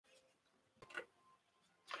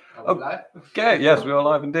Are we live? Okay, yes, we are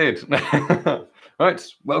live indeed. Right,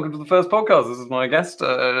 welcome to the first podcast. This is my guest,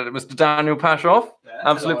 Mr. Daniel Pashoff. Yeah,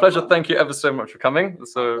 Absolute hello, pleasure. everyone. Thank you ever so much for coming.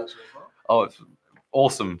 So, Pleasure as well. oh, it's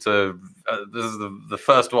awesome to. This is the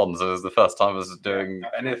first one, so this is the first time I was doing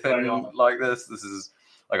I feel very anything honored. like this. This is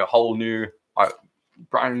like a whole new,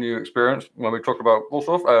 brand new experience when we talk about all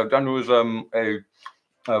stuff. Daniel is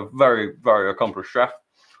a very, very accomplished chef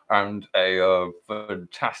and a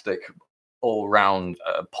fantastic all-round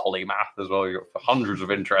polymath as well. You've got hundreds of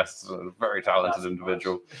interests. A very talented That's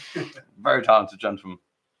individual, much. very talented gentleman.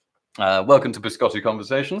 Welcome to Biscotti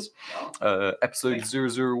Conversations, Oh, episode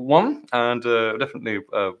 001, and definitely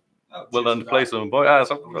oh, well cheers earned to place that. on boy. Yeah,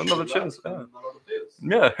 so I wish another you cheers. luck and a lot of views.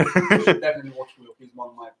 Yeah. You should definitely watch Will. He's one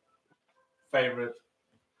of my favorite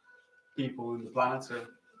people in the planet. So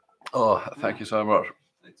Oh, thank you so much.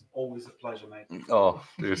 it's always a pleasure, mate. Oh,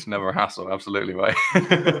 dude, it's never a hassle. Absolutely, mate.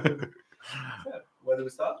 So, where do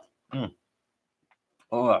we start?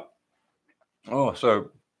 So.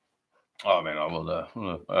 I mean,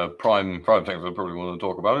 prime things I probably want to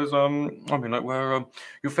talk about is I mean, like where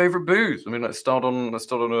your favorite booze. I mean, let's start on a My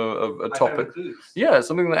topic. favorite booze. Yeah,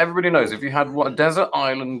 something that everybody knows. If you had a desert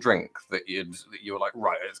island drink that you were like,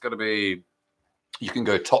 right, it's got to be. You can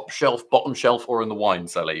go top shelf, bottom shelf, or in the wine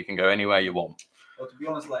cellar. You can go anywhere you want. Well, to be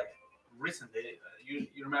honest, like recently, you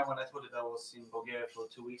remember when I told you that I was in Bulgaria for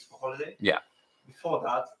 2 weeks for holiday? Yeah. Before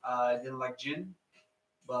that, I didn't like gin,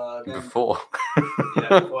 but then Before.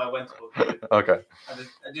 before I went to Bulgaria. Okay. I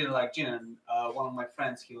didn't like gin, and one of my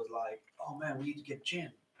friends, he was like, "Oh man, we need to get gin."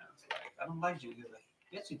 And I was like, "I don't like gin." He was like,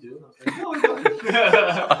 "Yes, you do." I was like, "No, you don't."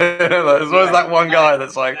 There's always that one guy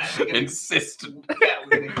that's like We're gonna- insistent. Yeah,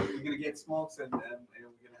 we're gonna get smokes and we're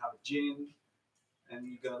gonna have a gin, and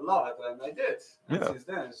you're gonna love it. And I did. And Yeah. since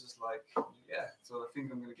then, it's just like, yeah. So I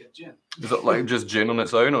think I'm gonna get gin. Is it like just gin on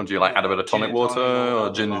its own, or do you like add a bit of Gin tonic and water tonic, or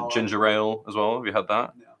water, ginger ale as well? Have you had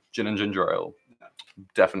that? No. Gin and ginger ale. No.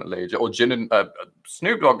 Definitely. Or gin and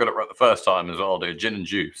Snoop Dogg got it right the first time as well, dude. Gin and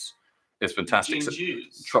juice is fantastic. Gin So-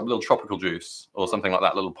 juice. little tropical juice or something like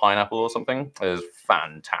that, little pineapple or something is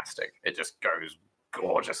fantastic. It just goes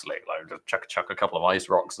gorgeously. Like just chuck a couple of ice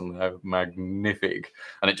rocks and they're magnific,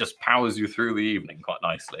 and it just powers you through the evening quite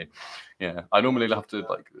nicely. Yeah, I normally have to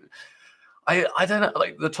like. I don't know,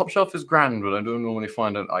 like the top shelf is grand, but I don't normally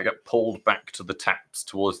find it. I get pulled back to the taps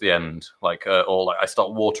towards the end, like or like I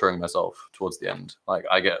start watering myself towards the end. Like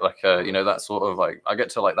I get like that sort of like I get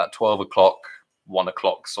to like that 12 o'clock, 1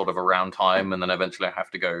 o'clock sort of around time, and then eventually I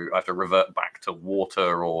have to revert back to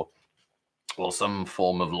water or some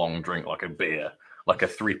form of long drink like a beer, like a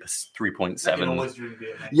 3.7. I can always drink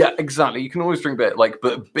beer, mate. Yeah, exactly. You can always drink beer, like,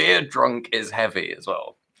 but beer drunk is heavy as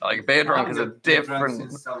well. Like beer drunk is a I've been drunk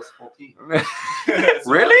different. since I was 14. So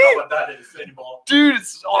Really? I don't know what that is anymore. Dude,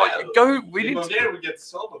 it's Yeah, go. We in need to, Bulgaria, we get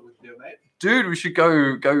sober with beer, mate. dude. We should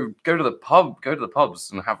go to the pub. Go to the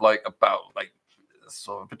pubs and have like about like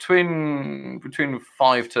sort of between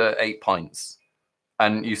 5 to 8 pints,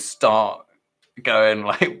 and you start going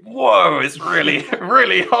like, whoa, it's really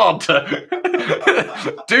really hard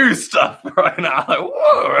to do stuff right now. Like,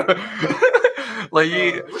 whoa, like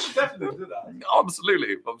you. We should definitely do that.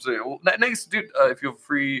 Absolutely. Well, next, dude, if you're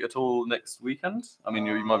free at all next weekend, I mean,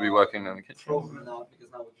 you might be working in the kitchen. Probably not,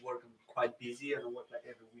 because now with work I'm quite busy and I work like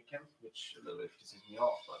every weekend, which a little bit pisses me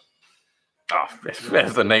off. But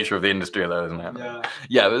It's the nature of the industry, though, isn't it? yeah,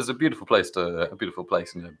 Yeah, there's a beautiful place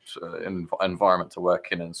and an environment to work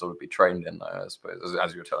in and sort of be trained in, though, I suppose,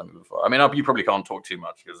 as you were telling me before. I mean, you probably can't talk too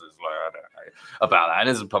much because it's like, I don't know about that.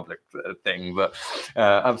 It is a public thing, but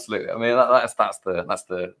absolutely. I mean, that's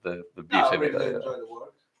the beauty no, I of it. really enjoy the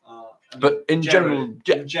work. But in general,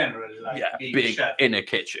 in general, like being a chef, in a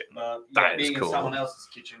kitchen. but that is being cool. in someone else's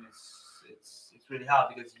kitchen it's really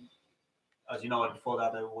hard because, as you know, before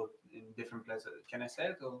that I worked in different places. Can I say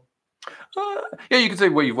it? Or? Yeah, you can say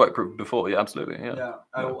where you've worked before. Yeah, absolutely. Yeah. Yeah,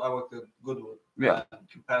 I worked at Goodwood. Yeah.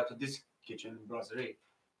 Compared to this kitchen in Brasserie,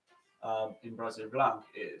 Blanc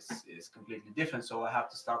is completely different. So I have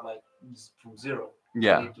to start like from zero.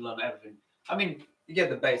 Yeah. I need to learn everything. I mean, you get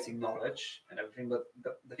the basic knowledge and everything, but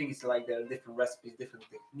the thing is like there are different recipes, different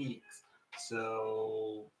techniques.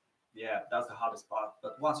 So yeah, that's the hardest part.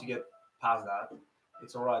 But once you get past that,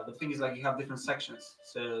 it's all right. The thing is like you have different sections.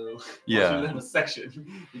 So once you learn a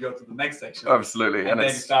section, you go to the next section. Absolutely. And then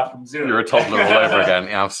you start from zero. You're a toddler all over again.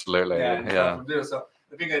 Yeah, absolutely. Yeah. You Yeah. start from zero. So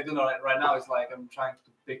the thing I do right now is like I'm trying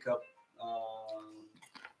to pick up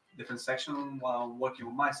different section while I'm working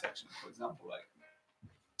on my section. For example, like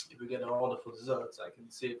if we get an order for desserts, I can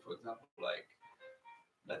see it, for example, like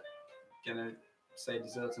that. Can I say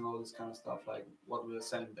desserts and all this kind of stuff, like what we are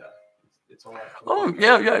selling there? it's all right. Oh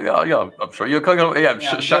yeah. I'm sure you're cooking. Yeah,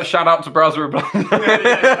 shout out to Browser. No,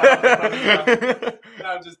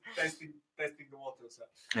 I'm just testing the water. So.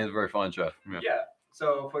 He's a very fine chef. Yeah.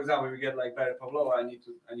 So, for example, we get like berry pavlova. I need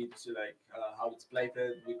to see like how it's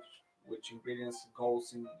plated, which ingredients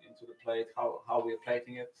goes into the plate, how we're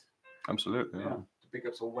plating it. Absolutely. To pick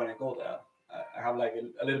up. So when I go there, I have like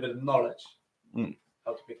a little bit of knowledge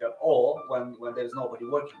how to pick up. Or when there's nobody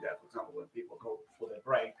working there, for example, when people go for their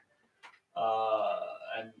break,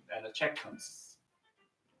 and a check comes,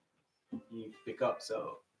 you pick up.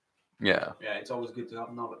 So yeah, it's always good to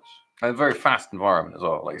have knowledge. A very fast environment as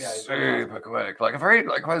well, like super quick, like a very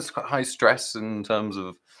quite high stress in terms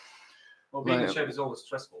of. Well, being a chef is always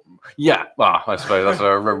stressful. Yeah, well, I suppose that's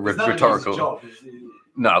a rhetorical. Job.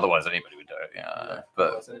 No, otherwise anybody would do it. But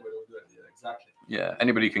otherwise anybody would do it. Yeah, exactly. Yeah,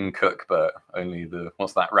 anybody can cook, but only the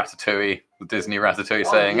what's that Ratatouille, the Disney Ratatouille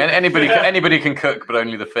saying? Yeah. Anybody can cook, but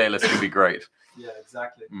only the fearless can be great. Yeah,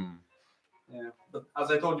 exactly. Yeah, but as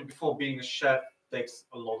I told you before, being a chef takes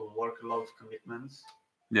a lot of work, a lot of commitments.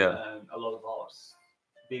 Yeah. And a lot of hours.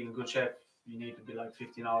 Being a good chef, you need to be like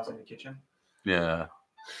 15 hours in the kitchen. Yeah.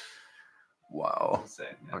 Wow. It's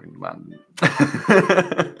insane. Yeah. Fucking man.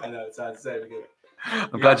 I know, it's hard to say because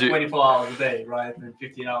I'm glad you 24 hours a day, right? And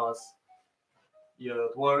 15 hours you're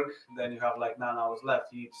at work, then you have like 9 hours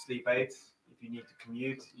left. You need to sleep 8. If you need to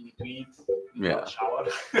commute, you need to eat, you need to shower.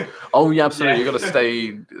 Oh yeah, absolutely. You got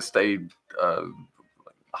to stay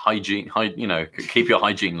hygiene, keep your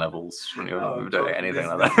hygiene levels when you're doing anything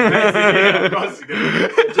like that. Yeah, of course,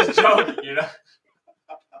 just joking,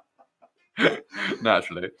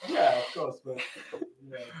 Naturally. Yeah, of course, but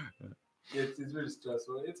it's really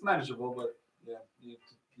stressful. It's manageable, but you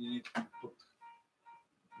need to put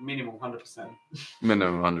minimum 100%.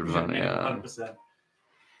 Minimum 100%, yeah. 100%.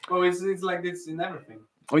 Well, it's like this in everything.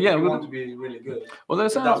 Oh yeah, you want to be really good. Well,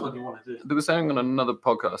 that's what you want to do. They were saying on another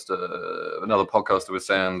podcaster was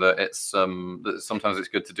saying that it's that sometimes it's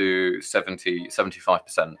good to do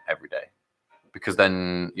 75% every day, because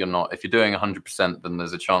then you're not, if you're doing 100%, then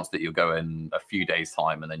there's a chance that you'll go in a few days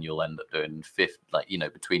time and then you'll end up doing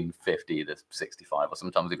between 50 to 65 or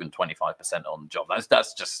sometimes even 25% on the job.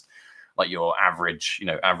 That's just like your average,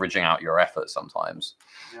 averaging out your effort sometimes.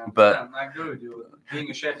 Yeah, but I agree with you.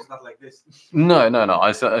 Being a chef is not like this. No.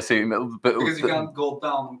 I see. But because you can't go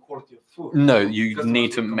down on quality of food. No, you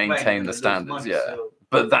need to maintain the standards. Money,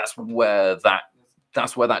 but that's where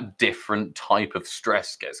that different type of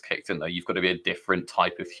stress gets kicked in. Though you've got to be a different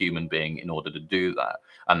type of human being in order to do that,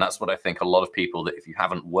 and that's what I think a lot of people, that if you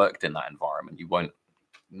haven't worked in that environment, it won't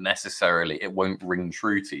ring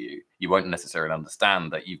true to you. You won't necessarily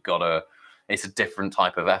understand that it's a different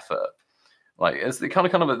type of effort. Like it's kind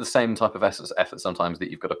of like the same type of effort sometimes that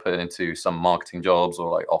you've got to put into some marketing jobs or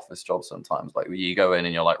like office jobs sometimes. Like you go in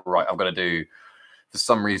and you're like, right, I've got to do, for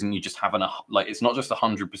some reason you just haven't, it's not just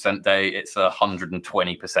 100% day, it's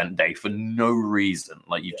 120% day for no reason.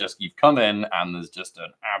 Like you've come in and there's just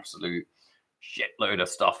an absolute shitload of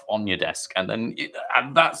stuff on your desk, and then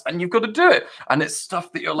you've got to do it, and it's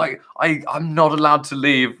stuff that you're like, I'm not allowed to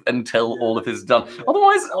leave until all of this is done.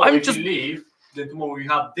 Otherwise, I'm just leave. Then tomorrow you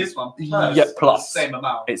have this one plus the same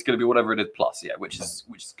amount. It's going to be whatever it is plus, which is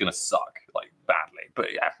going to suck like badly,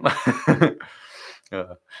 but yeah.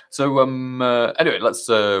 So anyway, let's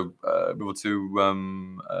move on to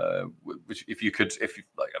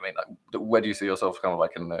where do you see yourself kind of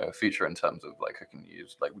like in the future in terms of like cooking?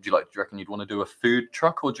 Like, do you reckon you'd want to do a food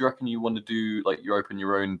truck, or do you reckon you want to do like you open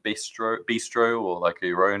your own bistro or like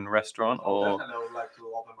your own restaurant? Or definitely, I would like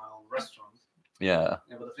to open my own restaurant. Yeah,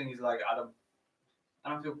 but the thing is, like, I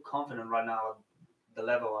don't feel confident right now at the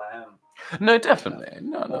level I am. No, definitely,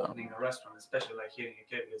 no. Opening a restaurant, especially like here in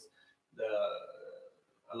UK, because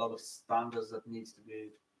a lot of standards that needs to be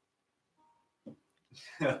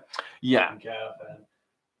taken care of,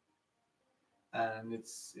 and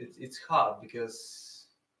it's hard because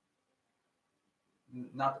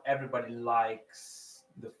not everybody likes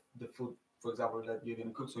the food, for example, that you're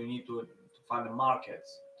gonna cook. So you need to find a market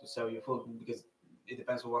to sell your food, because it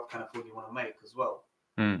depends on what kind of food you want to make as well.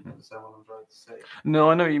 That's what I'm trying to say.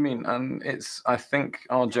 No, I know what you mean, and I think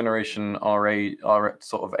our generation, our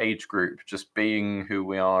sort of age group, just being who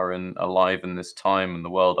we are and alive in this time in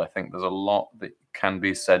the world, I think there's a lot that can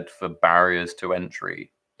be said for barriers to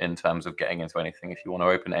entry in terms of getting into anything. If you want to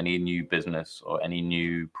open any new business or any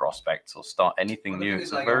new prospects or start anything new,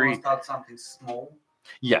 it's like I want to start something small.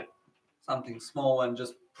 Yeah. Something small and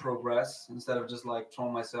just progress, instead of just like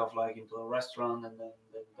throwing myself like into a restaurant and then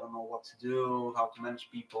don't know what to do, how to manage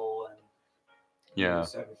people, and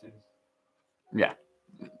use everything. Yeah,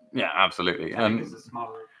 absolutely. I think it's a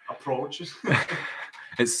smarter approach.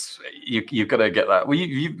 it's you've got to get that. Well,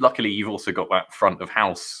 you luckily you've also got that front of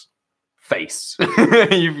house face.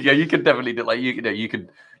 You could definitely do, like, you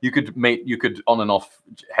could on and off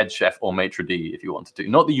head chef or maitre d if you wanted to.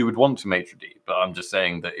 Not that you would want to maitre d, but I'm just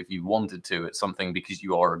saying that if you wanted to, it's something because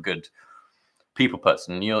you are a good people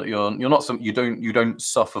person. You're not some you don't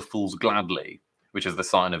suffer fools gladly, which is the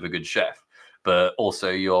sign of a good chef. But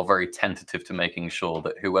also you're very tentative to making sure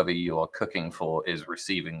that whoever you are cooking for is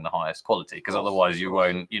receiving the highest quality, because otherwise you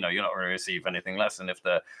won't, you're not going to receive anything less. And if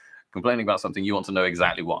they're complaining about something, you want to know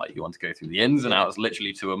exactly why. You want to go through the ins and outs,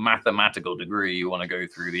 literally to a mathematical degree. You want to go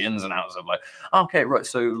through the ins and outs of like, okay, right,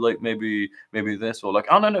 so like maybe this, or like,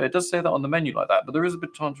 oh no, it does say that on the menu like that, but there is a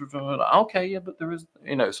bit of okay, yeah, but there is,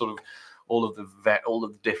 sort of all of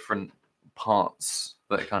the different parts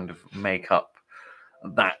that kind of make up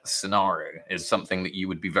that scenario is something that you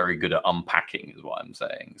would be very good at unpacking, is what I'm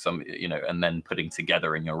saying. And then putting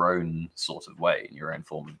together in your own sort of way, in your own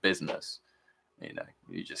form of business.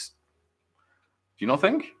 You just, do you not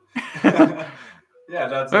think? Yeah,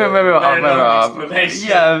 that's maybe long explanation.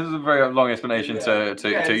 Yeah, it's a very long explanation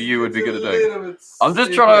to you would be good at doing. I'm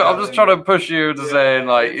just trying to push you to saying,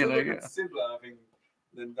 like, it's a little bit simpler, I think,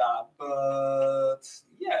 than that. But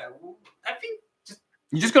yeah, I think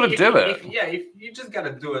you just got to do it. If you just got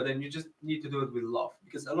to do it, and you just need to do it with love,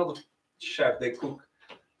 because a lot of chefs, they cook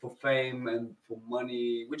for fame and for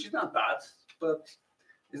money, which is not bad, but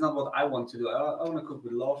it's not what I want to do. I want to cook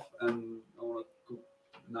with love, and I want to cook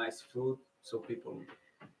nice food so people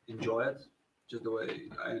enjoy it just the way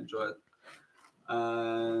I enjoy it.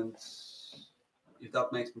 And if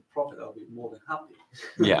that makes me profit, I'll be more than happy.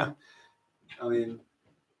 Yeah. I mean,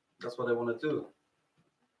 that's what I want to do.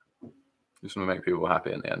 Just want to make people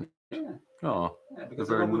happy in the end. Yeah. Oh. Yeah, because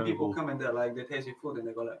when people come in there, like, they taste your food and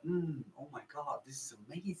they go like, oh my god, this is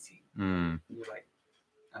amazing. And you're like,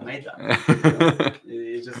 I made that.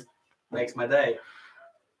 It just makes my day.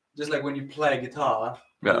 Just like when you play guitar,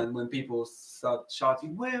 and when people start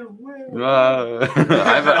shouting, where?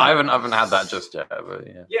 I haven't had that just yet, but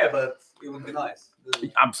yeah. Yeah, but it would be nice.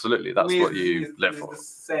 Absolutely, that's what you live for. It's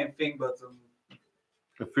the same thing, but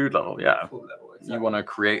the food level, yeah. Food level, exactly. You want to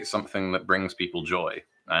create something that brings people joy,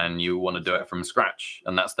 and you want to do it from scratch,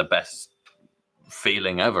 and that's the best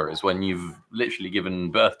feeling ever, is when you've literally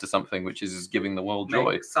given birth to something which is giving the world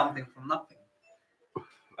joy. Make something from nothing.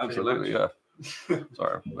 Absolutely, yeah.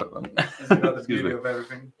 Sorry. It's about the beauty of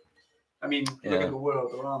everything. I mean, look at the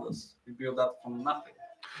world around us. We build that from nothing.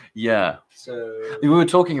 Yeah. So we were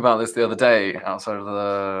talking about this the other day outside of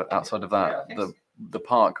that the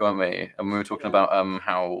park, weren't we? And we were talking about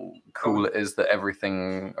how cool it is that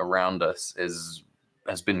everything around us has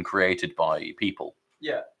been created by people.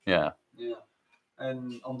 Yeah. Yeah. Yeah.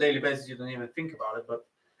 And on daily basis, you don't even think about it,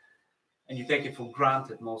 and you take it for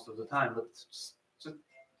granted most of the time. But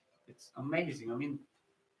it's amazing. I mean,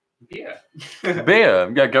 beer. Beer.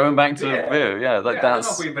 Yeah, going back to beer. Yeah, that's. I don't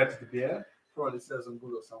know if we invented the beer. Probably says on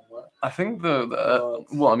Google somewhere. I think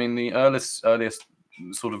the earliest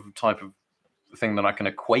sort of type of thing that I can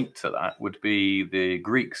equate to that would be the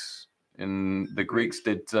Greeks. The Greeks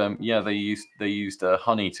did. They used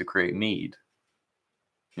honey to create mead.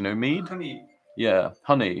 You know mead? Honey. Yeah,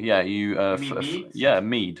 honey. Yeah,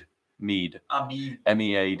 mead? Mead. Mead.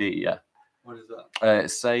 MEAD. Yeah. What is that?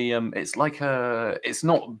 It's like it's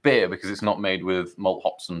not beer because it's not made with malt,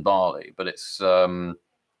 hops, and barley, but it's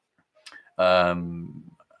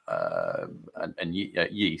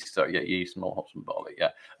yeast. So yeast, malt, hops, and barley.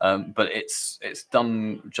 Yeah. But it's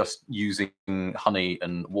done just using honey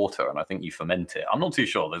and water, and I think you ferment it. I'm not too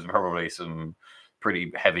sure. There's probably some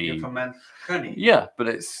pretty heavy. You ferment honey. Yeah, but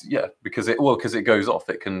it's because it goes off.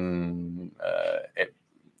 It can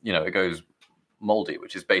it goes moldy,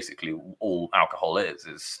 which is basically all alcohol is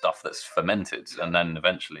stuff that's fermented, and then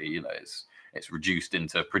eventually it's reduced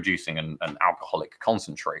into producing an alcoholic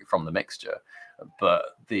concentrate from the mixture.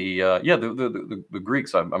 But the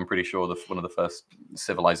Greeks, I'm pretty sure, one of the first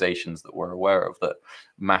civilizations that we're aware of that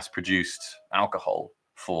mass produced alcohol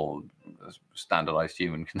for standardized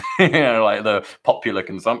human, like the popular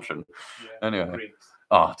consumption. Yeah, anyway. Greeks.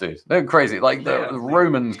 Oh, dude, they're crazy. Like the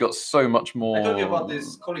Romans got so much more. I told you about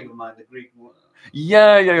this colleague of mine, the Greek.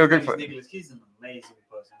 You're good for Nicholas. He's an amazing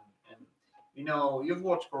person, and you've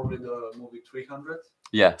watched probably the movie 300.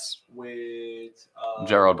 Yes. With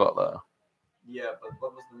Gerard Butler. Yeah, but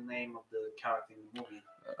what was the name of the character in the movie?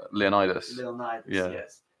 Leonidas. Leonidas. Yeah.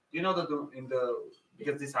 Yes. You know that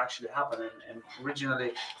because this actually happened, and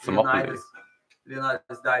originally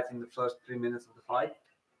Leonidas died in the first 3 minutes of the fight.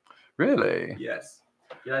 Really? Yes.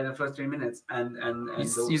 He died in the first 3 minutes, and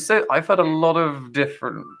you said I've had a lot of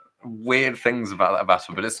different weird things about that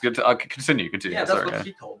battle, but it's good to continue. Yeah, that's sorry, what yeah.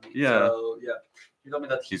 he told me. Yeah. So yeah, he told me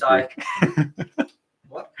that he He's died. Greek.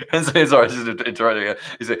 What? Sorry, just interrupting.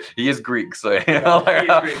 He is Greek, so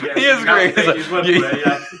Yeah, he is Greek. Take his word for it,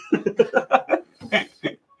 Yeah.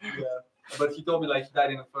 yeah, but he told me like he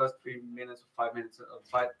died in the first 3 minutes or 5 minutes of the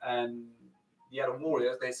fight, and the other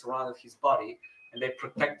warriors they surrounded his body and they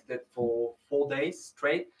protected it for 4 days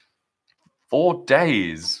straight. 4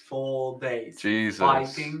 days. 4 days. Jesus.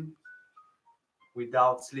 Fighting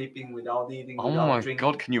without sleeping, without eating, Oh without my drinking.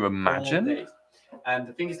 God! Can you 4 imagine? days. And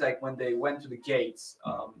the thing is, like when they went to the gates,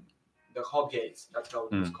 the hot gates, that's how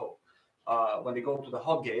it was called. When they go to the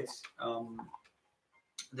hot gates,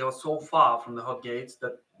 they were so far from the hot gates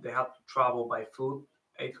that they had to travel by foot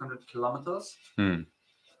 800 kilometers.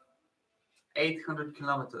 800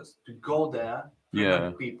 kilometers to go there,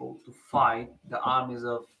 300 people to fight the armies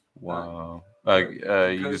of Wow.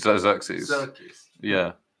 Xerxes.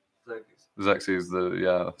 Yeah. Xerxes,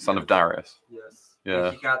 the son of Darius. Yes. Yeah.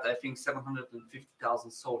 And he had, I think,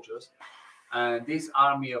 750,000 soldiers. And this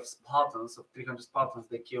army of Spartans, of 300 Spartans,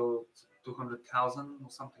 they killed 200,000 or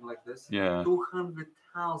something like this. Yeah.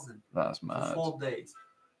 200,000. That's mad. For 4 days.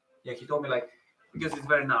 Yeah, he told me like because it's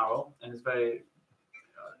very narrow and it's very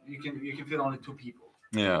you can fit only 2 people.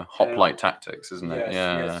 Yeah, hoplite tactics, isn't it? Yes,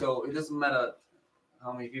 Yeah. So it doesn't matter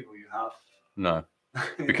how many people you have. No,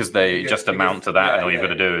 because they just amount to that, and all you've got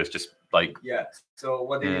to do is just like. Yeah. So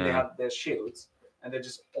what they did, they had their shields, and they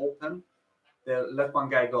just open. They let one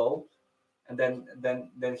guy go, and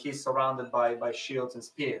then he's surrounded by shields and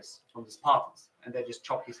spears from the Spartans, and they just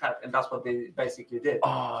chop his head, and that's what they basically did.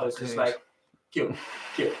 Oh, so it's just like kill.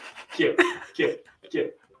 Yeah.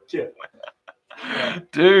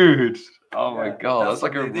 Dude, oh my God, that's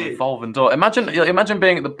like a revolving door. Imagine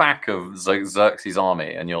being at the back of Xerxes'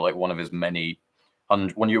 army, and you're like one of his many.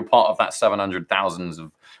 When you were part of that 700,000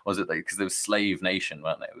 of, was it because there was slave nation,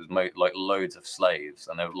 weren't they? It was like loads of slaves,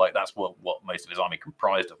 and they were like that's what most of his army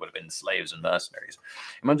comprised of would have been slaves and mercenaries.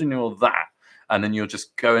 Imagine you're that, and then you're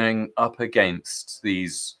just going up against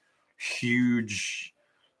these huge,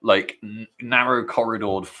 like narrow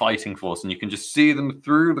corridored fighting force, and you can just see them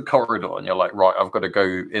through the corridor, and you're like, right, I've got to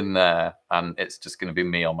go in there, and it's just going to be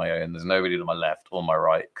me on my own. There's nobody to my left or my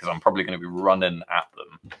right because I'm probably going to be running at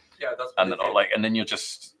them. Yeah, that's. And then and then you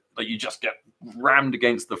just get rammed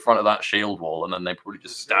against the front of that shield wall, and then they probably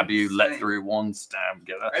just stab you, let through one stab,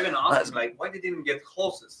 get that. I even asked him like, why they didn't get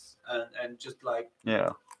horses and just like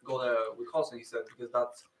go there with horses? He said because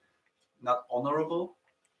that's not honorable.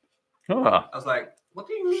 I was like, what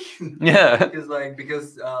do you mean? Yeah.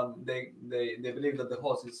 because they believe that the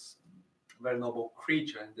horse is a very noble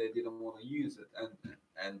creature and they didn't want to use it.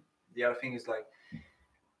 And the other thing is like,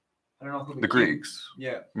 I don't know who the Greeks.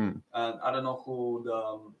 Yeah. And I don't know who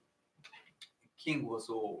the king was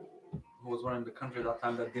or who was running the country at that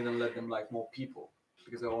time that didn't let them like more people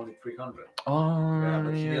because there were only 300. Oh, yeah,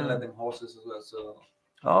 but he didn't let them horses as well. So.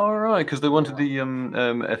 All right, because they wanted the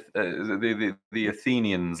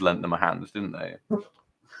Athenians lent them a hand, didn't they?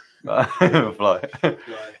 Fly.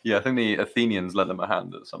 Yeah, I think the Athenians lent them a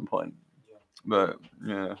hand at some point. Yeah. But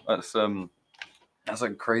yeah, that's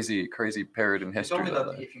a crazy period in history. He told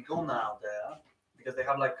me that if you go now there, because they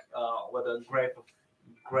have like where the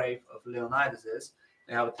grave of Leonidas is,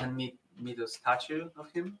 they have a 10-meter statue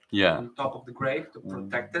of him. Yeah. On top of the grave to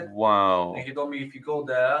protect it. Wow. And he told me if you go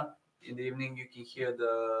there in the evening, you can hear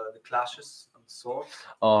the clashes of the swords.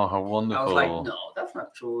 Oh, how wonderful! I was like, no, that's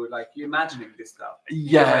not true. Like you're imagining this stuff.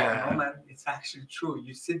 Yeah. Like, no, man, it's actually true.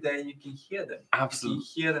 You sit there, and you can hear them. Absolutely. You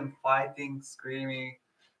can hear them fighting, screaming.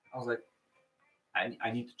 I was like,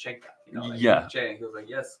 I need to check that. You know, like, yeah. He was like,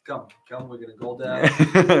 yes, come, we're gonna go there.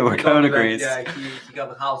 We're going to Greece. Yeah, he got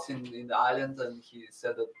a house in the island, and he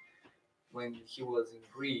said that when he was in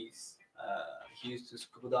Greece, he used to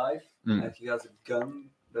scuba dive, and he has a gun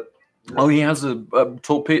that. Oh, he has a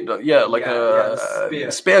torpedo. Yeah, like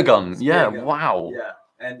a spear gun. Yeah, wow. Yeah,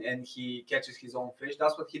 and he catches his own fish.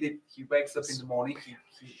 That's what he did. He wakes up in the morning.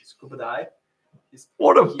 He scuba dive.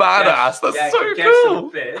 What a badass! That's so he cool.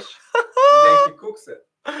 Some fish, and then he cooks it.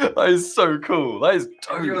 That is so cool. That is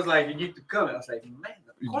dope. And he was like, "You need to come." And I was like, "Man,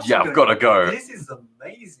 of course I've got to go. This is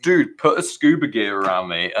amazing, dude. Put a scuba gear around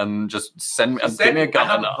me and just send me. Give me a gun.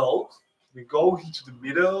 I have a boat. We go into the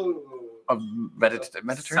middle of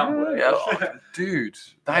Mediterranean. Yeah, dude,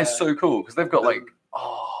 that is so cool because they've got like,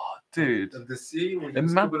 dude. The sea. We're gonna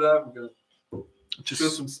scuba dive. We're gonna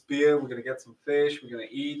shoot some spear. We're gonna get some fish. We're gonna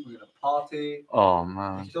eat. We're gonna party. Oh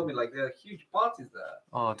man. He told me like there are huge parties there.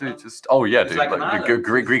 Oh dude, dude. Like the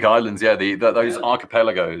Greek islands. Yeah, those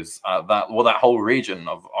archipelagos. That whole region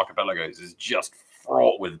of archipelagos is just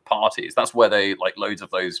fraught with parties. That's where they like loads of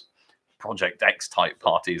those Project X type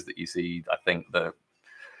parties that you see. I think that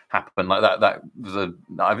happen like that.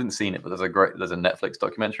 I haven't seen it, but there's a Netflix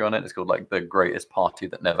documentary on it. It's called like The Greatest Party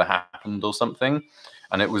That Never Happened or something,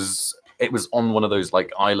 and it was on one of those like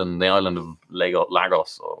the island of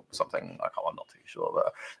Lagos or something. I'm not too sure,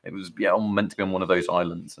 but it was meant to be on one of those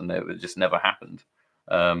islands, and it just never happened.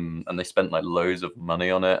 And they spent like loads of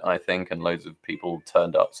money on it, I think, and loads of people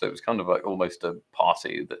turned up. So it was kind of like almost a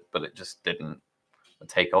party but it just didn't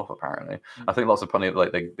take off apparently. I think lots of money,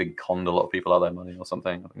 like they conned a lot of people out of their money or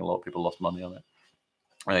something. I think a lot of people lost money on it.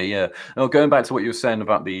 Yeah. Now, going back to what you were saying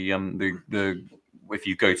about the if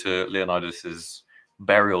you go to Leonidas's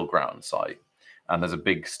burial ground site and there's a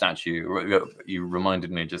big statue, you reminded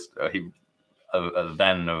me just of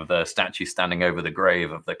the statue standing over the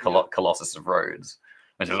grave of the Colossus of Rhodes,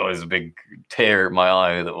 which is always a big tear in my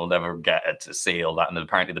eye that we'll never get to see all that. And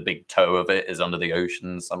apparently the big toe of it is under the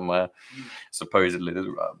ocean somewhere, supposedly,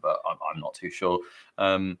 but I'm not too sure.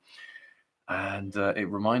 And it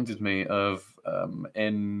reminded me of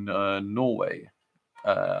in Norway,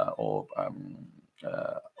 or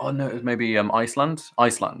oh no, it was maybe Iceland,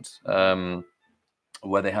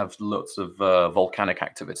 where they have lots of volcanic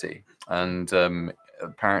activity, and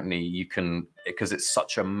apparently you can, because it's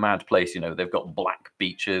such a mad place, they've got black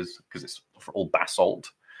beaches because it's all basalt,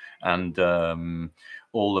 and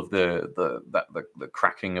all of the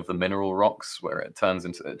cracking of the mineral rocks where it turns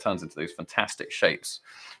into those fantastic shapes,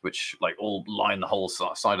 which like all line the whole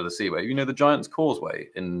side of the seaway. The Giant's Causeway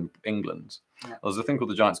in England. Yeah. There's a thing called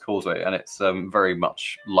the Giant's Causeway, and it's very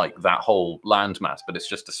much like that whole landmass, but it's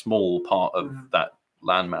just a small part of that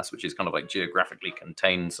landmass, which is kind of like geographically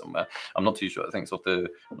contained somewhere. I'm not too sure. I think it's off the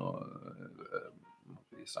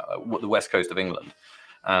west coast of England,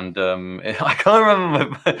 and I can't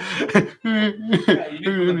remember.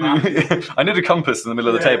 I need a compass in the middle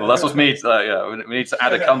of the table. That's what's me. We need to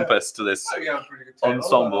add a compass to this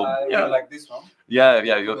ensemble. Like this one. Yeah.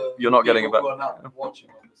 You're not getting about. We're not watching,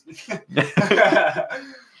 obviously.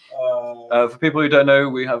 For people who don't know,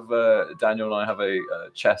 we have Daniel and I have a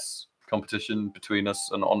chess competition between us,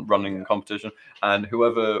 an running competition, and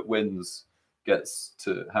whoever wins gets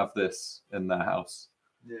to have this in their house.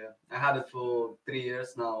 Yeah, I had it for 3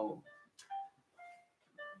 years now.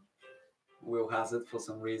 Will has it for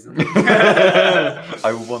some reason.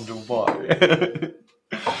 I wonder why.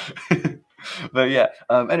 But yeah,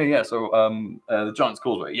 anyway, yeah. So the Giant's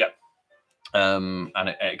Causeway, yeah. And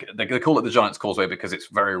they call it the Giant's Causeway because it's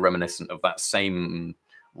very reminiscent of that same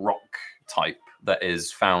rock type that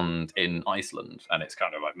is found in Iceland, and it's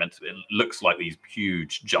kind of like it looks like these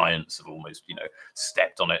huge giants have almost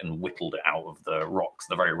stepped on it and whittled it out of the rocks,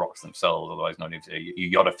 the very rocks themselves, otherwise known as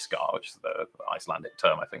Jörðskar, which is the Icelandic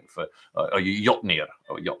term, I think, for Jotnir,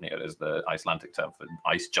 or Jotnir is the Icelandic term for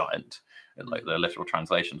ice giant, like the literal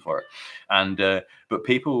translation for it. And but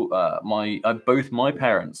people, both my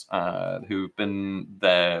parents, who've been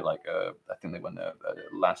there, like I think they went there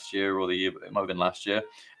last year or the year, but it might have been last year,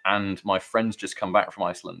 and my friends just come back from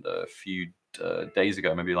Iceland a few days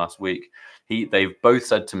ago, maybe last week. They've both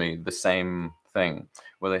said to me the same thing,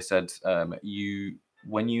 where they said,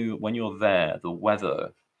 when you're there, the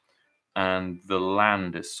weather and the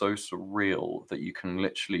land is so surreal that you can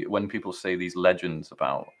literally, when people say these legends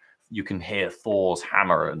about, you can hear Thor's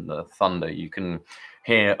hammer and the thunder, you can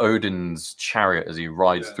hear Odin's chariot as he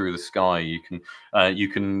rides through the sky, you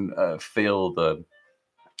can feel the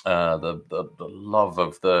love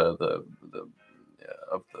of the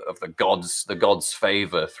gods'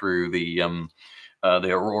 favor through the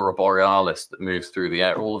aurora borealis that moves through the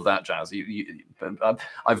air, all of that jazz.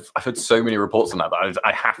 I've heard so many reports on that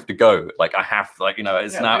I have to go. Like I have, like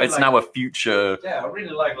it's now a future. Yeah, I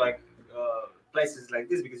really like places like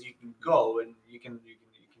this because you can go and you can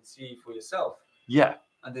see for yourself. Yeah,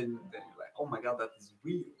 and then you're like, oh my god, that is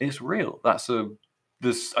real. It's real.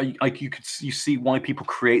 You see why people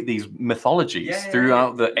create these mythologies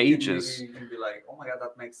throughout the ages. You can be like, oh my god,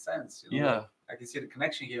 that makes sense. Yeah, I can see the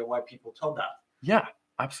connection here. Why people told that. Yeah,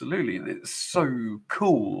 absolutely. It's so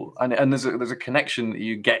cool, and there's a connection that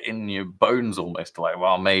you get in your bones almost. Like,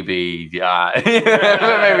 well, maybe, maybe. No,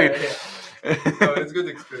 it's a good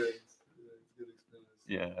experience.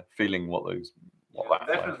 Yeah, feeling what that.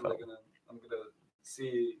 Definitely, I'm gonna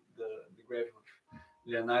see the grave of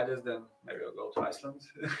Leonidas. Then maybe I'll go to Iceland.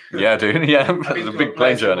 Yeah, dude. Yeah, it's a big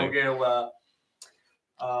plane journey. Bulgaria,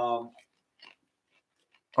 all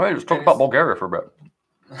right, let's talk about Bulgaria for a bit.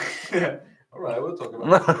 All right, we'll talk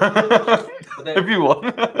about it. If you want.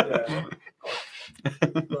 Yeah.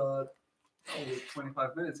 But we're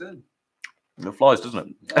 25 minutes in. It flies, doesn't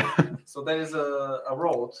it? Yeah. So there is a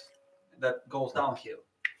road that goes downhill.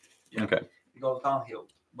 Yeah. Okay. It goes downhill.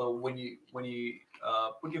 but when you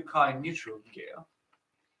put your car in neutral gear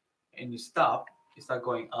and you stop, you start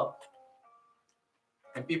going up,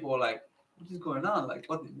 and people are like, "What is going on? Like,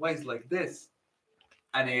 what? Why is it like this?"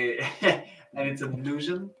 And and it's an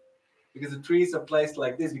illusion because the trees are placed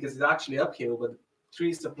like this because it's actually uphill, but the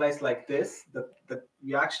trees are placed like this that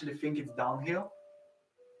you actually think it's downhill,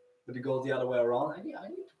 but it goes the other way around. And yeah, I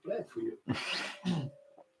need to play it for you.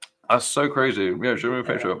 That's so crazy. Yeah, show me a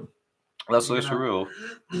picture. That's so surreal.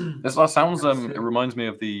 That sounds. It reminds me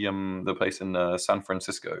of the place in San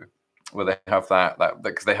Francisco where they have that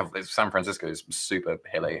because they have San Francisco is super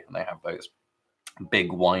hilly and they have those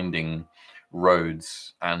big winding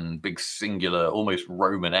roads and big singular, almost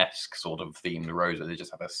Romanesque sort of themed roads where they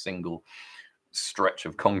just have a single stretch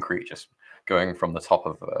of concrete just going from the top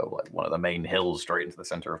of like one of the main hills straight into the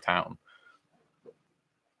center of town.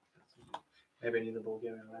 Maybe I need the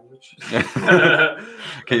Bulgarian language.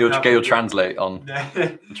 Can you translate on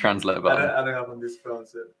translate button? I don't have on this phone,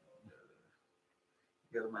 so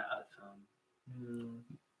get on my iPhone.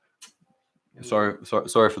 Sorry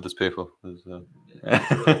for this people.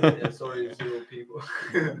 Sorry, 0 people.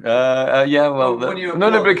 Yeah, well,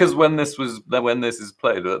 no, because when this is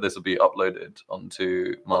played, this will be uploaded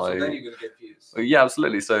onto my. So then you're gonna get views. Yeah,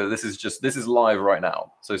 absolutely. So this is live right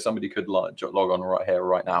now. So somebody could log on right here,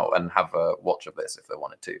 right now, and have a watch of this if they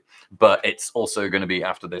wanted to. But it's also going to be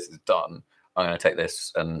after this is done. I'm going to take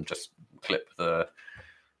this and just clip the.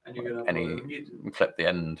 And you're gonna clip the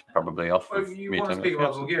end probably off. Well, you want to speak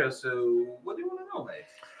about Bulgaria, so what do you want to know, mate?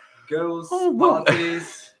 Girls, well,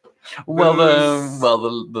 parties. Well, booze,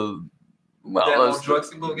 the there are no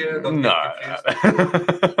drugs in Bulgaria. Don't no.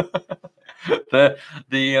 the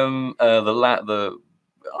I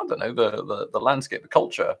don't know the landscape, the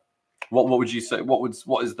culture. What would you say? What is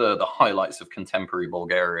the highlights of contemporary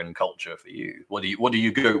Bulgarian culture for you? What do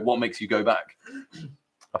you go? What makes you go back?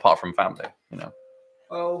 Apart from family, you know.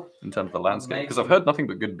 Well, in terms of the landscape, because I've heard nothing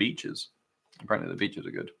but good beaches. Apparently, the beaches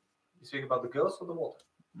are good. You speak about the girls or the water?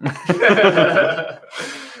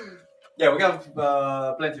 Yeah, we have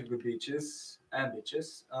plenty of good beaches and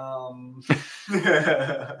beaches.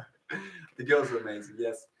 The girls are amazing,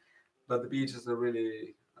 yes, but the beaches are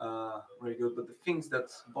really, really good. But the things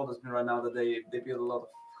that bothers me right now that they build a lot of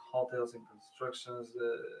hotels and constructions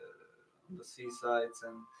on the seasides,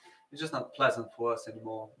 and it's just not pleasant for us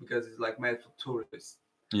anymore because it's like made for tourists.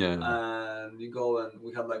 Yeah. And you go and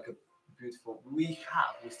we have like a beautiful. We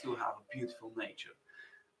still have a beautiful nature.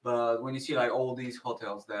 But when you see like all these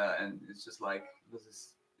hotels there, and it's just like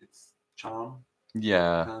it's charm.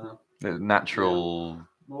 Yeah. Kind of. The natural. Yeah.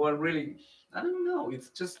 Well, really, I don't know. It's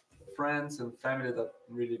just friends and family that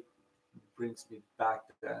really brings me back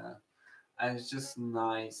there, and it's just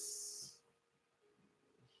nice.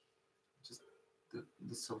 Just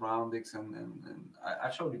the surroundings and I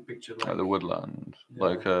showed you a picture like the woodland, yeah,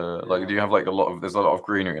 like do you have like there's a lot of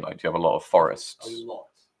greenery, like do you have a lot of forests? A lot.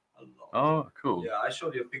 Oh, cool. Yeah, I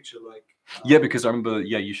showed you a picture like. Yeah, because I remember.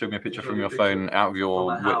 Yeah, you showed me a picture from your phone out of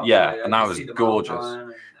your. Yeah, and that was gorgeous.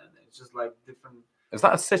 And it's just like different. Is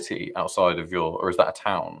that a city outside of or is that a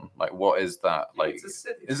town? Like, what is that? Like, it's a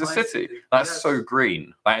city. It's a city. That's so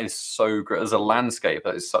green. That is so great. As a landscape,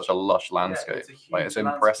 that is such a lush landscape. It's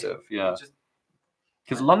impressive. Yeah.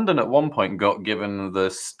 Because London at one point got given the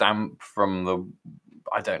stamp from the.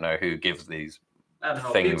 I don't know who gives these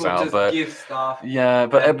things out, but yeah,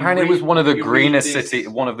 but apparently it was one of the greenest cities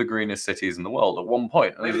in the world at one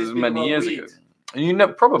point. Maybe this was many years ago. You know,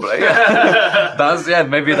 probably. Yeah.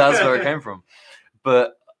 Maybe that's where it came from.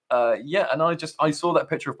 But yeah, and I saw that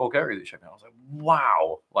picture of Bulgaria that you showed me. I was like,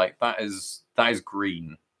 wow, like that is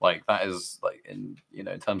green, like that is like in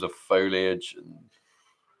terms of foliage and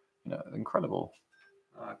incredible.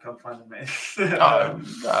 I can't find it, mate. For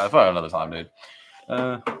another time, dude.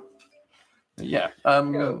 Yeah.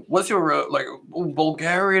 What's your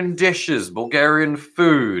Bulgarian dishes, Bulgarian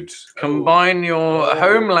food? Combine your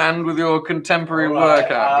homeland with your contemporary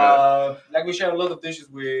work outfit. Like we share a lot of dishes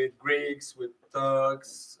with Greeks, with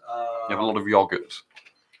Turks. You have a lot of yogurt.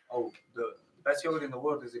 Oh, the best yogurt in the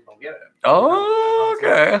world is in Bulgaria. Oh,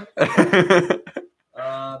 okay.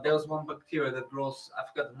 There's one bacteria that grows. I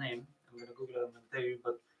forgot the name. I'm gonna Google it and tell you,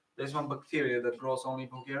 but there's one bacteria that grows only in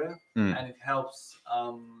Bulgaria, and it helps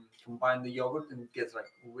combine the yogurt, and it gets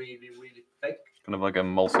like really, really thick. Kind of like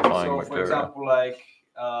emulsifying bacteria. For example, like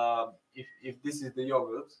if this is the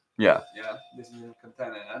yogurt, this is in a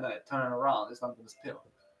container, and I turn it around, it's not gonna spill.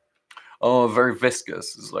 Oh, very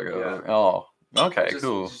viscous. It's like okay,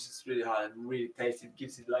 cool. It's just really hard and really tasty. It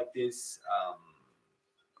gives it like this.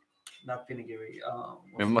 Not vinegary.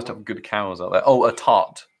 We must have good cows out there. Oh, a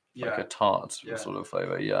tart. Yeah. Like a tart sort of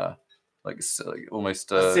flavor. Yeah. like almost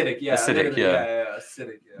acidic, yeah, acidic, yeah,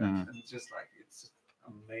 acidic, yeah. Mm. And it's just like it's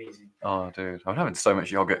amazing. Oh, dude, I'm having so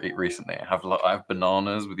much yogurt recently. I have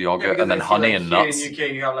bananas with yogurt because and then I see, honey like, and here nuts. in UK,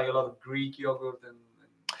 you have like a lot of Greek yogurt and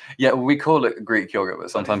Yeah, we call it Greek yogurt,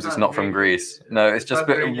 but sometimes it's not from Greece. No, it's just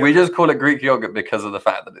not Greek we yogurt. just call it Greek yogurt because of the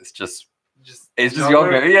fact that it's just just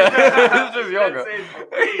yogurt. Yeah, it's just That's yogurt. it, from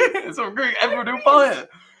Greece. It's from Greek. Everyone will buy it.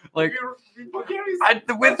 Like, Bulgarians,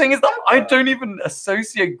 the weird thing is that I don't even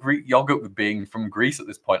associate Greek yogurt with being from Greece at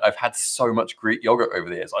this point. I've had so much Greek yogurt over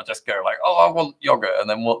the years. I just go like, oh, I want yogurt, and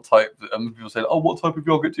then what type? And people say, oh, what type of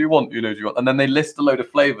yogurt do you want? You know, do you want? And then they list a load of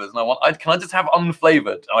flavors, and can I just have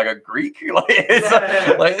unflavored? And I go Greek, like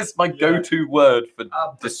it's my go-to word for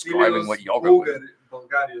describing what yogurt.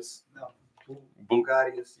 Bulgarius, no,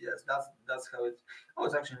 Bulgarius. Yes, that's how it. Oh,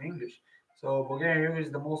 it's actually in English. So Bulgarian yogurt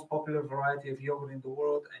is the most popular variety of yogurt in the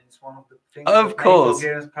world, and it's one of the things that make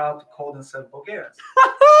Bulgarians proud to call themselves Bulgarians.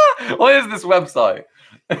 What is this website?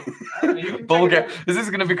 Bulgaria. Is this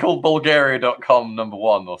going to be called Bulgaria.com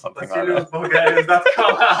 #1 or something like that?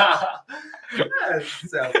 Bulgarians.com.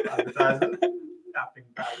 Self-advertisement. Nothing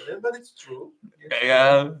bad with it, but it's true.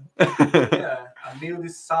 Yeah. Yeah. A mildy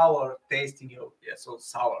sour tasting yogurt. Yeah, so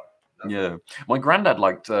sour. Yeah, my granddad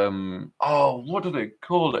liked what do they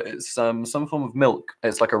call it? It's some form of milk.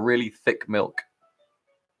 It's like a really thick milk.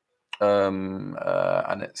 And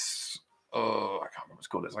it's I can't remember what it's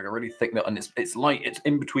called. It's like a really thick milk, and it's like it's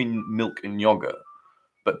in between milk and yogurt.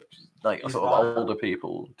 But like sort of older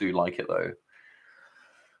people do like it though.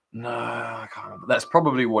 No, I can't remember. That's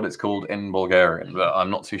probably what it's called in Bulgarian, but I'm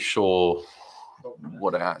not too sure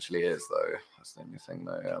what it actually is though. That's the only thing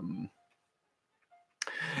though.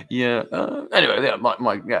 Yeah. Anyway, yeah,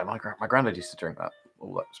 my granddad used to drink that.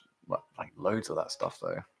 All that, like loads of that stuff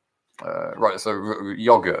though. Right. So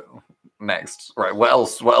yogurt next. Right. What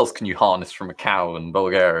else can you harness from a cow in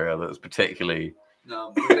Bulgaria that's particularly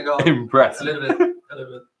we're gonna go impressive? a little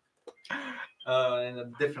bit in a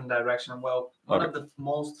different direction. Well, one of the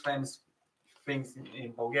most famous things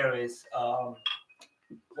in Bulgaria is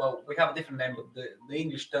well, we have a different name, but the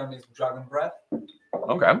English term is dragon breath.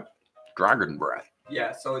 Okay. Dragon breath.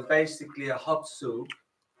 Yeah, so it's basically a hot soup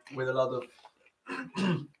with a lot of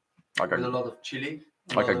chili,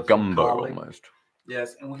 like a gumbo almost.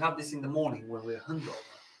 Yes, and we have this in the morning when we're hungover.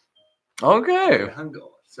 Okay.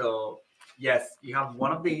 So yes, you have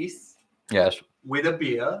one of these. Yes. With a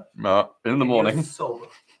beer. In the morning. You're sober,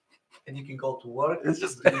 and you can go to work. It's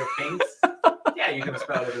just do your things. Yeah, you're gonna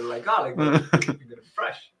smell a little like garlic, but you're gonna be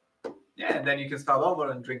fresh. Yeah, and then you can start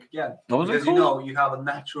over and drink again. Because you know you have a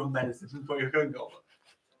natural medicine for your hangover.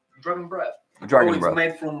 Dragon breath. It's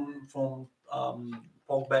made from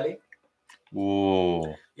pork belly.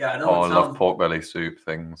 Whoa. Yeah, I know. Oh, I love pork belly soup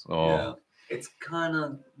things. Oh. Yeah, it's kind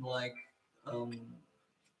of like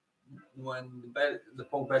when the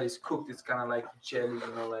pork belly is cooked, it's kind of like jelly,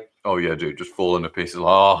 you know, like. Oh yeah, dude, just fall into pieces.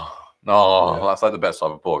 That's like the best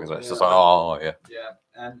type of pork, isn't it? It's just like yeah. Yeah,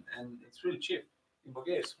 and it's really cheap. In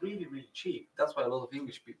Bulgaria, it's really, really cheap. That's why a lot of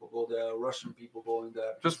English people go there, Russian people go in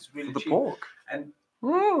there. Just it's really the cheap. pork. And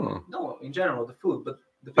no, in general, the food. But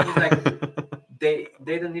the thing is, like,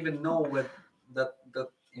 they don't even know that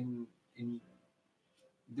in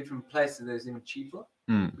different places there's even cheaper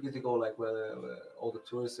because they go like where all the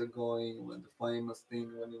tourists are going. When the famous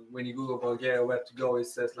thing when you Google Bulgaria where to go, it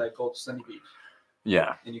says like go to Sunny Beach.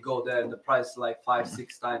 Yeah. And you go there, and the price is like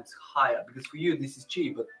 5-6 times higher because for you this is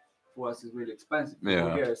cheap, but for us it's really expensive. Yeah.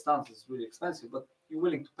 Bulgaria stands is really expensive, but you're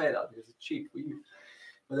willing to pay that because it's cheap for you.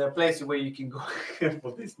 But there are places where you can go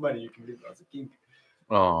for this money, you can live as a king.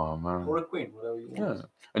 Oh man. Or a queen, whatever you want. Yeah.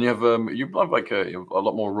 And you have like you have a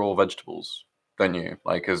lot more raw vegetables, don't you?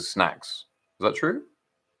 Like as snacks. Is that true?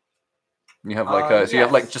 You have like so you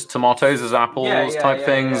have like just tomatoes as apples type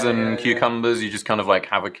things and cucumbers. You just kind of like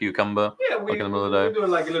have a cucumber in the middle of the day. We do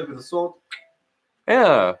like a little bit of salt.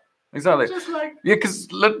 Yeah, exactly. Just like because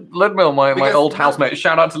Ludmil, my old housemate.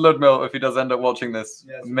 Shout out to Ludmil if he does end up watching this.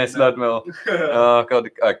 Yes, Miss Ludmil. Oh god,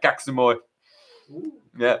 Kaksumoy.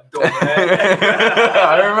 Yeah,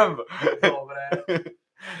 I remember.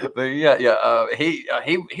 But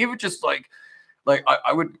he would just like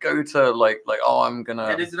I would go to like I'm gonna.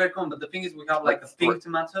 Yeah, this is very common. But the thing is, we have like a pink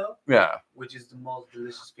tomato. Yeah. Which is the most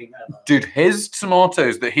delicious thing ever. Dude, his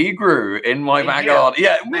tomatoes that he grew in my backyard,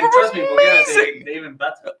 man, trust me, amazing. They're even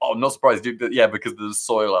better. Oh, I'm not surprised, dude. Yeah, because the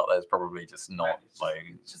soil out there is probably just not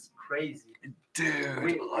it's just crazy.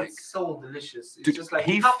 Dude, like, It's so delicious. It's dude, just like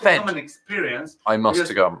he you have to fed- come and experience. I must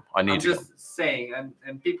because go. I I'm need to go. just saying,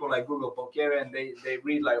 and people like Google Bulgaria and they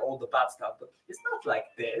read like all the bad stuff, but it's not like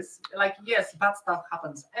this. Like yes, bad stuff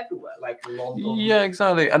happens everywhere, like London. Yeah,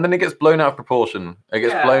 exactly. And then it gets blown out of proportion. It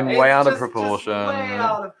gets blown it's way out of just proportion. way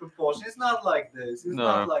out of proportion. It's not like this. It's No.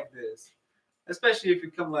 not like this. Especially if you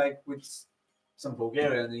come like with some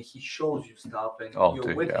Bulgarian and he shows you stuff and Oh, you're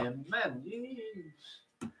dude, with yeah. him, man.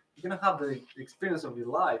 You're gonna have the experience of your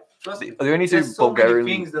life. Trust me. The only two There's so Bulgarian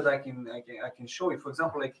many things that I can show you. For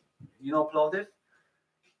example, like you know Plovdiv.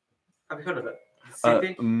 Have you heard of it? The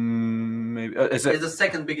city. maybe is It's it the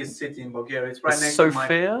second biggest city in Bulgaria. It's right next to my.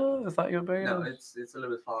 Sophia? Is that your big? No, it's a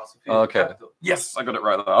little bit far. Sofia Oh, is the okay. capital. Yes, I got it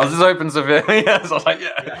right there. I was just hoping Sophia. Yes, I was like,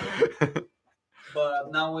 yeah.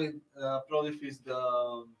 But now with Plovdiv is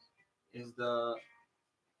the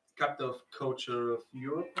capital of culture of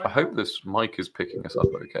Europe. I Right hope now. this mic is picking us up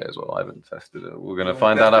okay as well. I haven't tested it. We're gonna You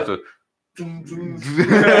find won't out test after.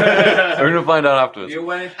 We're gonna find out afterwards. You're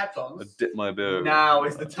wearing I headphones. dip my beer. Now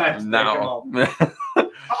is the time to Now. take them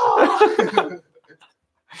off.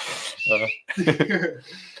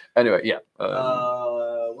 Anyway, yeah.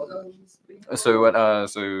 What else?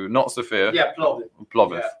 So not Sophia. Yeah, Plovdiv.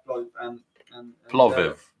 Plovdiv. Yeah, Plovdiv. And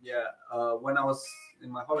Plovdiv. yeah. When I was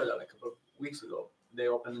in my holiday like a couple of weeks ago, they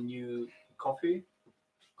opened a new coffee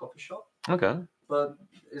shop. Okay. But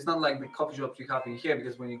it's not like the coffee shops you have in here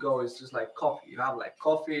because when you go, it's just like coffee. You have like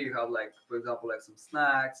coffee, you have like, for example, like some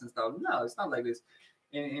snacks and stuff. No, it's not like this.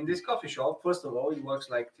 In this coffee shop, first of all, it works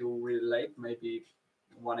like till really late, maybe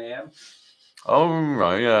 1 a.m. Oh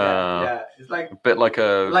right, yeah. Yeah. It's like A bit like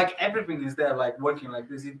a. like everything is there, like working like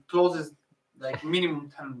this. It closes like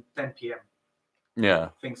minimum 10 p.m. Yeah.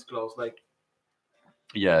 Things close like.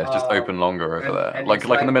 Yeah, it's just open longer over there, and like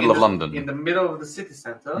it's in the middle of London. In the middle of the city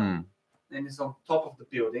center, Mm. and it's on top of the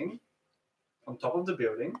building. On top of the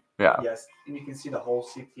building. Yeah. Yes, and you can see the whole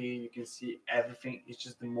city. You can see everything. It's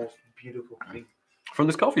just the most beautiful thing. From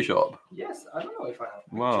this coffee shop. Yes, I don't know if I have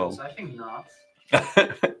Wow. pictures. I think not.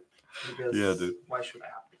 Yeah, Because dude. why should I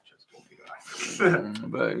have pictures? We'll figure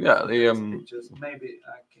out. But yeah, the Pictures. Maybe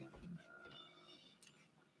I can.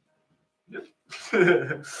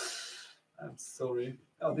 Yep. I'm sorry.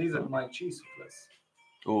 Oh, these are my cheese souffles.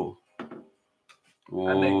 Oh.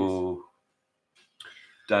 And then Oh.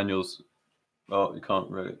 Daniel's. Oh, you can't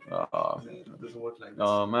really. It doesn't work like this.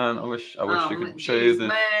 Oh man, I wish you man, could show you jeez, the.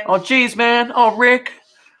 man. Oh jeez, man. Oh Rick.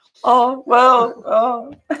 Oh well.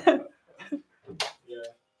 Oh. Yeah.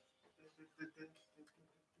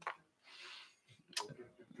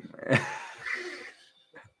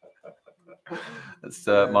 It's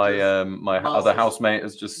my other Mouses. housemate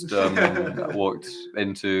has just walked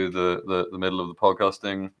into the middle of the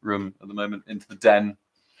podcasting room at the moment, into the den.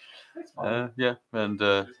 That's fine. Yeah, and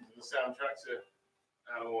Listen to the soundtrack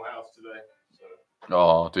to Animal House today. So,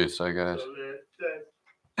 oh, dude, so good.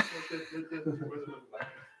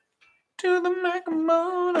 To the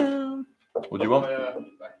Macamona. What do you want?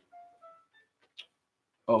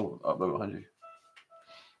 Oh, up there behind you.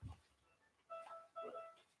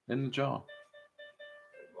 In the jar.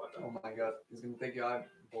 Oh my god, he's gonna take your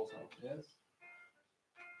eyeballs out. Yes.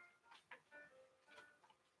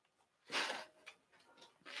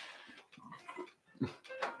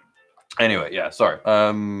 Anyway, yeah, sorry.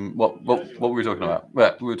 What were we talking about?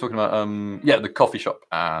 Yeah, we were talking about the coffee shop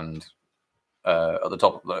and at the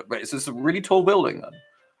top of the. Wait, is this a really tall building then?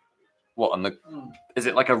 What? And is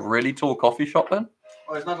it like a really tall coffee shop then?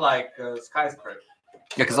 Oh, it's not like a skyscraper.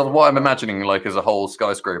 Yeah, because what I'm imagining like is a whole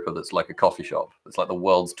skyscraper that's like a coffee shop. It's like the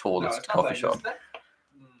world's No, tallest it's not coffee like shop. this.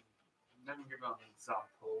 Let me give you an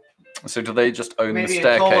example. So do they just own Maybe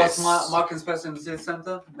the a taller staircase? Mark and Spencer in the city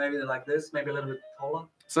center. Maybe they're like this. Maybe a little bit taller.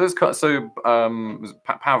 So it's was it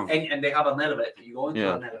Pav? And they have an elevator. You go into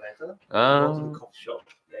Yeah. an elevator. You go to Um, the coffee shop.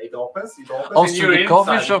 Yeah, it opens. oh, and so you're the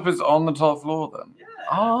coffee inside. shop is on the top floor then? Yeah.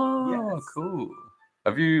 Oh, Yes. cool.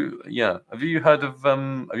 Have you heard of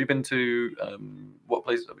have you been to what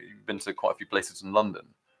place? Have you been to quite a few places in London?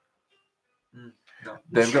 No.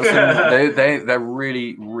 They've got some, they're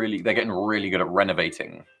really they're getting really good at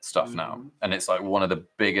renovating stuff now, Mhm. and it's like one of the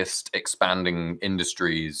biggest expanding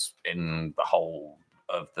industries in the whole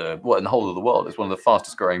of the world. It's one of the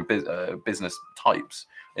fastest growing business types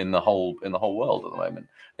in the whole world at the moment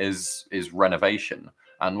is renovation.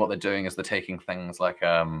 And what they're doing is they're taking things like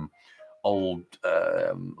old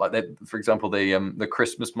for example the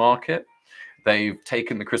Christmas market. They've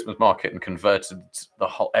taken the Christmas market and converted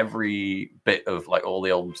every bit of like all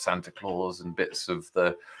the old Santa Claus and bits of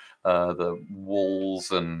the the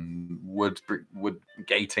walls and wood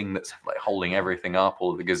gating that's like holding everything up,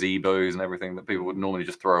 all the gazebos and everything that people would normally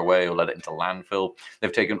just throw away or let it into landfill.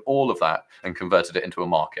 They've taken all of that and converted it into a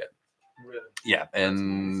market. Really? Yeah,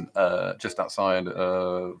 in just outside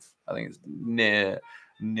of, I think it's near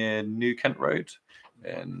New Kent Road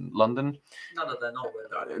in London. Not that I know where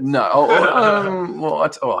that is. No,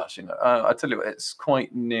 actually, no. I tell you what, it's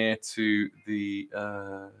quite near to the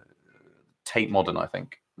Tate Modern, I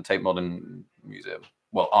think, the Tate Modern Museum.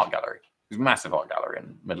 Well, art gallery. There's a massive art gallery in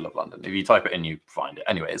the middle of London. If you type it in, you find it.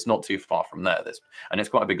 Anyway, it's not too far from there. And it's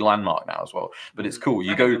quite a big landmark now as well. But it's cool.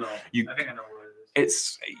 I think I know where it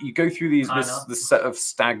is. You go through this set of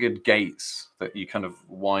staggered gates that you kind of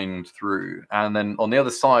wind through, and then on the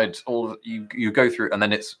other side, you go through, and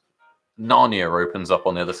then it's Narnia opens up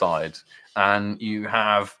on the other side, and you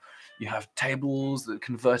have tables, the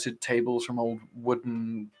converted tables from old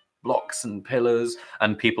wooden blocks and pillars,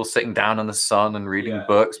 and people sitting down in the sun and reading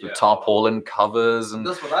books with tarpaulin covers and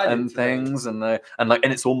things, and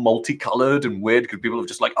it's all multicolored and weird because people are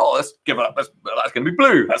just like, oh, let's give up. That's going to be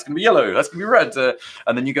blue. That's going to be yellow. That's going to be red.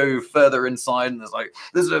 And then you go further inside, and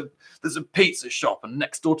there's a pizza shop, and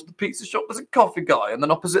next door to the pizza shop there's a coffee guy, and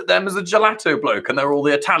then opposite them is a gelato bloke, and they're all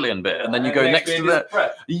the Italian bit. And then you go next to that.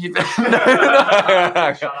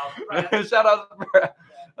 Shout out to Brett.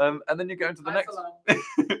 And then you go into the next,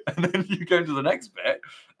 and then you go into the next bit,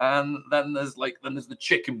 and then there's the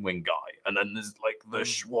chicken wing guy, and then there's like the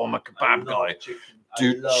shawarma kebab guy.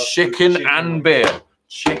 Dude, chicken and beer.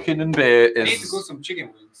 Chicken and beer is. I need to go some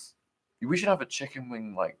chicken wings. We should have a chicken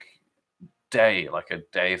wing day, like a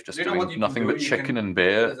day of just doing nothing but chicken and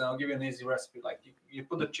beer. I'll give you an easy recipe. Like you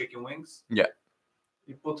put the chicken wings. Yeah.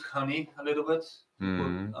 You put honey a little bit.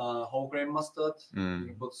 You put whole grain mustard.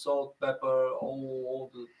 You put salt, pepper,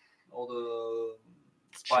 all the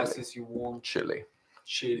spices you want. Chili.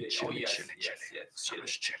 Chili. Chili.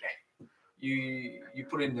 You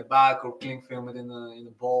put it in the bag or cling film it in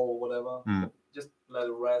a bowl or whatever. Just let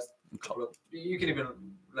it rest. You can even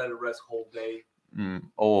let it rest whole day.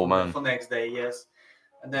 Oh man. For next day, yes.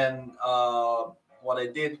 And then what I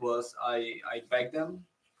did was I baked them.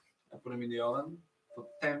 I put them in the oven for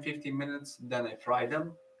 10-15 minutes. Then I fried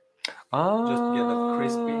them. Just to get a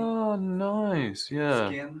crispy. Nice. Yeah.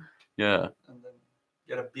 Skin. Yeah. And then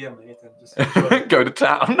get a beer, mate, and just go to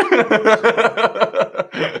town.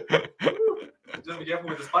 Just be careful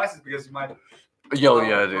with the spices because you might have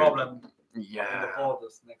a problem in the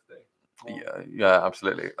borders next day. Yeah,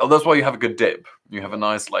 absolutely. Oh, that's why you have a good dip. You have a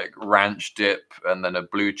nice ranch dip, and then a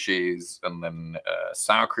blue cheese, and then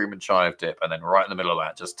sour cream and chive dip, and then right in the middle of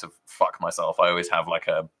that, just to fuck myself, I always have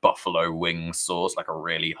a buffalo wing sauce, a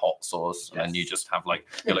really hot sauce, and then you just have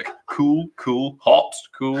you're cool, hot,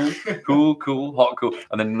 cool, hot, cool,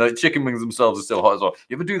 and then the chicken wings themselves are still hot as well.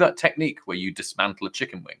 You ever do that technique where you dismantle a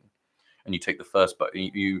chicken wing, and you take the first bite?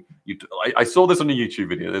 I saw this on a YouTube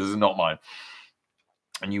video. This is not mine.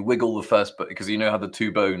 And you wiggle the first bit because you know how the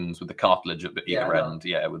two bones with the cartilage at either end,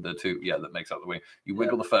 with the two, that makes up the wing. You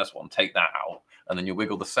wiggle the first one, take that out, and then you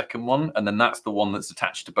wiggle the second one, and then that's the one that's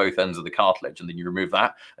attached to both ends of the cartilage, and then you remove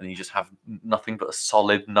that, and then you just have nothing but a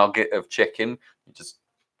solid nugget of chicken. You just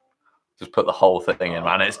put the whole thing in,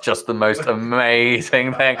 man. It's just the most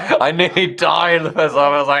amazing thing. I nearly died the first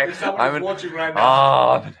time. I was like, I'm watching right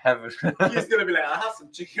now. I'm in heaven. He's gonna be like, I have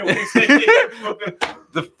some chicken wings.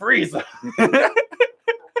 The freezer.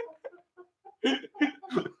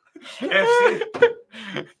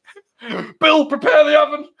 Bill, prepare the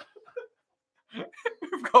oven.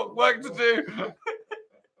 We've got work to do.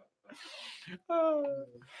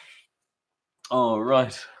 All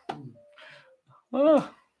right.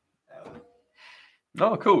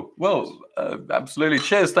 Oh, cool. Well, absolutely.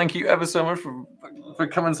 Cheers. Thank you ever so much for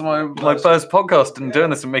coming to my first podcast and doing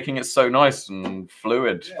this and making it so nice and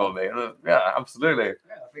fluid for me. Yeah, absolutely.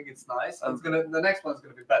 Yeah, I think it's nice. The next one's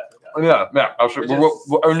gonna be better. Yeah, absolutely.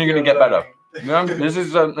 We're only gonna get better. Yeah, this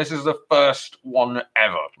is the first one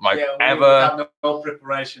ever. Ever. We have no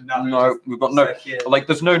preparation now. No, we've got no.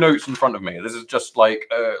 There's no notes in front of me. This is just a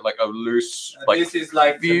loose. This is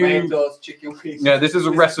tomatoes, chicken wings. Yeah, this is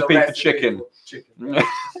a recipe for chicken.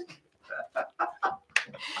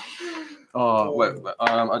 Oh, wait.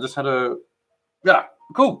 I just had a. Yeah,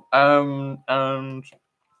 cool. And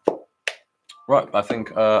right, I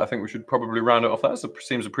think we should probably round it off. That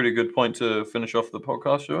seems a pretty good point to finish off the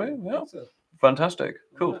podcast, shall we? Yeah. Fantastic.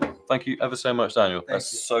 Cool. Thank you ever so much, Daniel.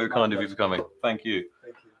 That's so kind of you for coming. Thank you.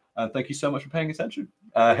 And thank you so much for paying attention.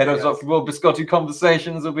 Head us up for more Biscotti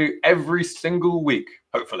Conversations. Will be every single week,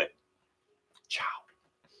 hopefully.